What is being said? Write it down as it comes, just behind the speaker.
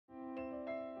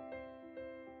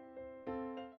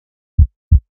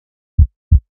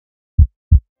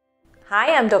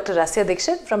Hi, I'm Dr. Rasya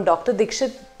Dixit from Dr.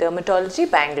 Dixit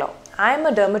Dermatology, Bangalore. I am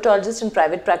a dermatologist in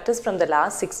private practice from the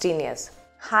last 16 years.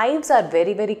 Hives are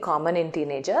very common in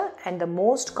teenager, and the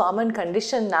most common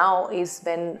condition now is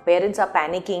when parents are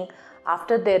panicking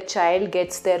after their child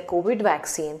gets their COVID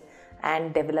vaccine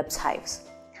and develops hives.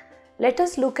 Let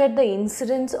us look at the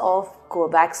incidence of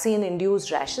vaccine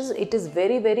induced rashes. It is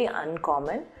very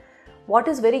uncommon. What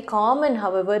is very common,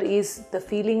 however, is the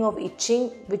feeling of itching,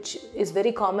 which is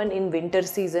very common in winter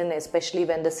season, especially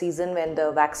when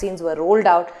the vaccines were rolled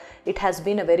out. It has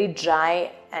been a very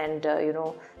dry and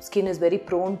skin is very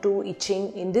prone to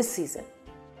itching in this season.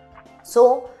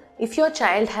 So if your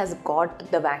child has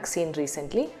got the vaccine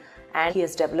recently and he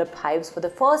has developed hives for the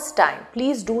first time,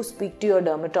 please do speak to your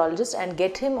dermatologist and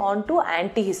get him onto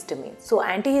antihistamines. So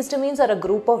antihistamines are a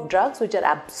group of drugs which are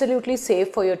absolutely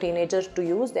safe for your teenagers to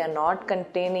use. They are not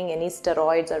containing any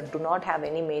steroids or do not have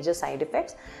any major side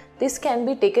effects. This can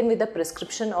be taken with the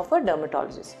prescription of a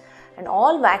dermatologist. And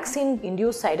all vaccine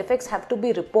induced side effects have to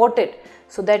be reported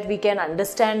so that we can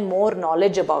understand more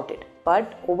knowledge about it.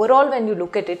 But overall, when you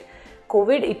look at it,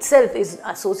 COVID itself is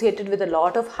associated with a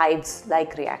lot of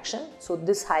hives-like reaction. So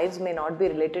this hives may not be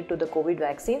related to the COVID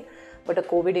vaccine, but a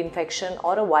COVID infection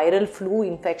or a viral flu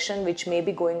infection which may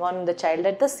be going on in the child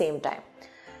at the same time.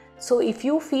 So if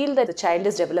you feel that the child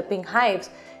is developing hives,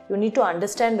 you need to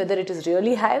understand whether it is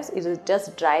really hives, is it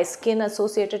just dry skin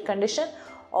associated condition,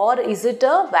 or is it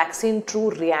a vaccine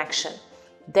true reaction.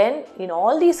 Then in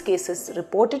all these cases,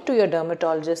 report it to your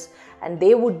dermatologist and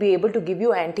they would be able to give you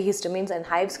antihistamines, and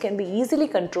hives can be easily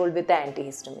controlled with the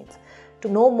antihistamines. To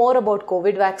know more about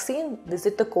COVID vaccine,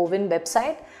 visit the COVID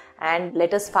website and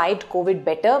let us fight COVID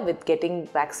better with getting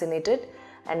vaccinated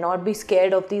and not be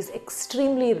scared of these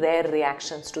extremely rare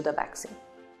reactions to the vaccine.